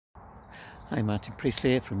Hi, Martin Priestley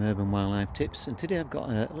here from Urban Wildlife Tips, and today I've got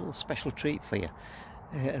a little special treat for you.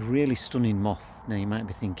 A really stunning moth. Now you might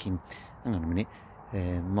be thinking, hang on a minute,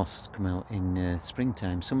 moths come out in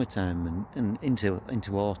springtime, summertime and into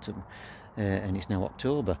autumn, and it's now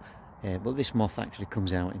October. But this moth actually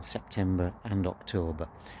comes out in September and October.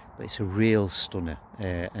 But it's a real stunner,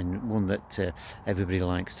 and one that everybody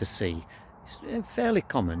likes to see. It's a fairly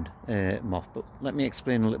common moth, but let me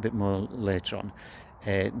explain a little bit more later on.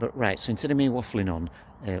 But right, so instead of me waffling on,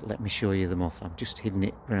 let me show you the moth. I've just hidden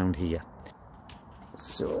it around here.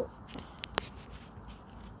 So,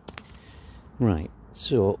 right,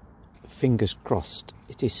 so fingers crossed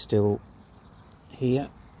it is still here,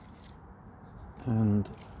 and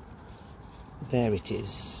there it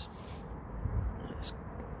is. Let's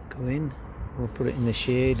go in, we'll put it in the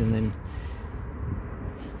shade and then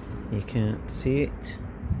you can't see it.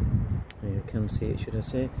 You can see it, should I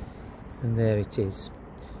say. And there it is.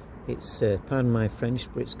 It's, pardon my French,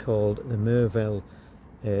 but it's called the Merveille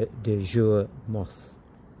du Jour moth.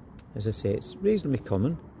 As I say, it's reasonably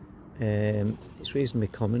common.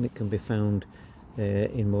 It can be found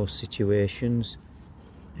in most situations.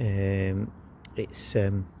 It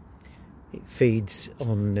feeds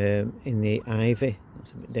on in the ivy.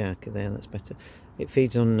 That's a bit darker there. That's better. It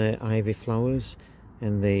feeds on ivy flowers,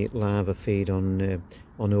 and the larvae feed on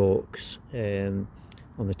oaks.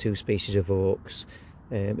 On the two species of oaks.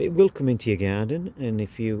 It will come into your garden, and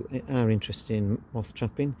if you are interested in moth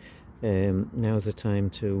trapping, now's the time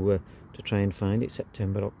to try and find it.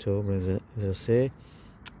 September, October, as I say.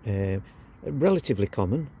 Relatively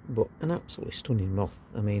common, but an absolutely stunning moth.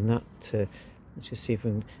 I mean, let's just see if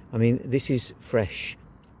we can, I mean, this is fresh.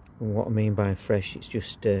 And what I mean by fresh, it's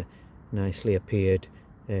just nicely appeared,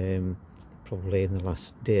 probably in the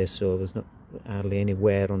last day or so. There's not hardly any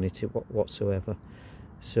wear on it whatsoever.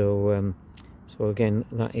 So, so again,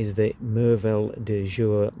 that is the Merveille du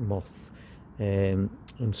Jour moth, and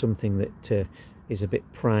something that is a bit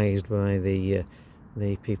prized by the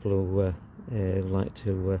people who like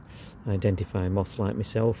to identify moths like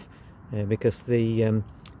myself, because this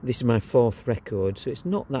is my 4th record, so it's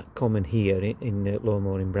not that common here in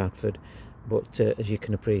Lowmore in Bradford, but as you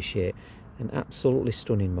can appreciate, an absolutely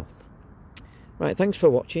stunning moth. Right, thanks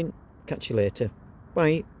for watching. Catch you later.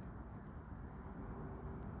 Bye.